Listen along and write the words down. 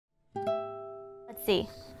Let's see.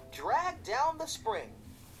 Drag down the spring.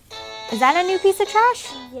 Is that a new piece of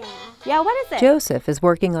trash? Yeah. Yeah, what is it? Joseph is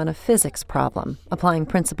working on a physics problem, applying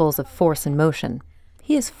principles of force and motion.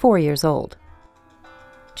 He is 4 years old.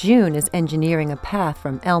 June is engineering a path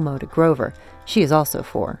from Elmo to Grover. She is also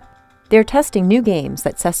 4. They're testing new games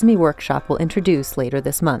that Sesame Workshop will introduce later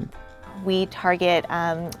this month. We target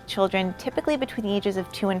children typically between the ages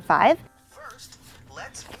of 2 and 5. First,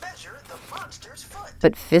 let's measure the monster's foot.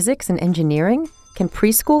 But physics and engineering? Can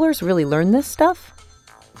preschoolers really learn this stuff?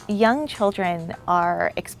 Young children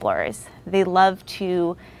are explorers. They love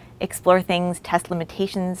to explore things, test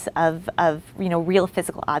limitations of real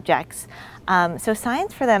physical objects. So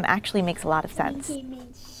science for them actually makes a lot of sense. He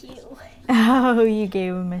made shoe. Oh, you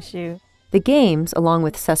gave him a shoe. The games, along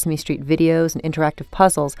with Sesame Street videos and interactive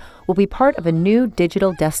puzzles, will be part of a new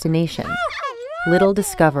digital destination, Little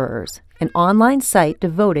Discoverers, an online site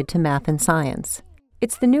devoted to math and science.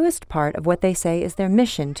 It's the newest part of what they say is their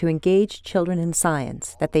mission to engage children in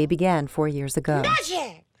science that they began 4 years ago.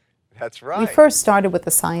 That's right. We first started with the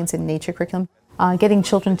science and nature curriculum, getting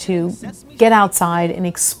children to get outside and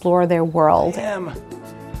explore their world.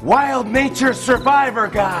 Wild nature survivor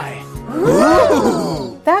guy.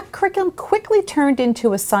 That curriculum quickly turned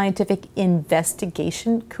into a scientific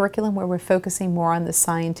investigation curriculum where we're focusing more on the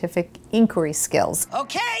scientific inquiry skills.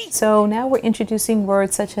 Okay. So now we're introducing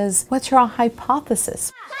words such as, what's your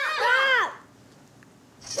hypothesis?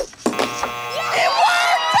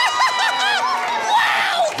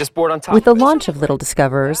 This board on top. With the launch of Little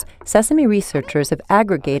Discoverers, Sesame researchers have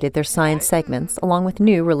aggregated their science segments along with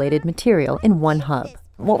new related material in one hub.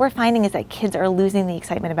 What we're finding is that kids are losing the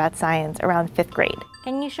excitement about science around 5th grade.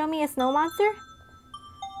 Can you show me a snow monster?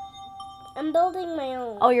 I'm building my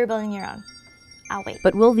own. Oh, you're building your own. I'll wait.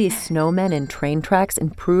 But will these snowmen and train tracks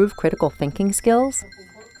improve critical thinking skills?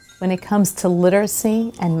 When it comes to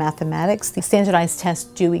literacy and mathematics, the standardized tests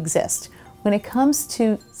do exist. When it comes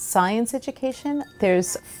to science education,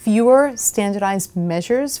 there's fewer standardized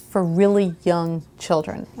measures for really young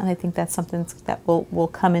children. And I think that's something that will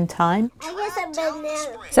come in time. I guess a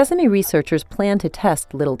banana. Sesame researchers plan to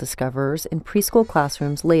test Little Discoverers in preschool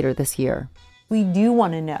classrooms later this year. We do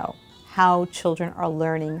want to know how children are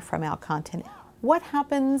learning from our content. What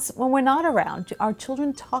happens when we're not around? Are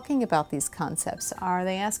children talking about these concepts? Are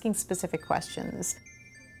they asking specific questions?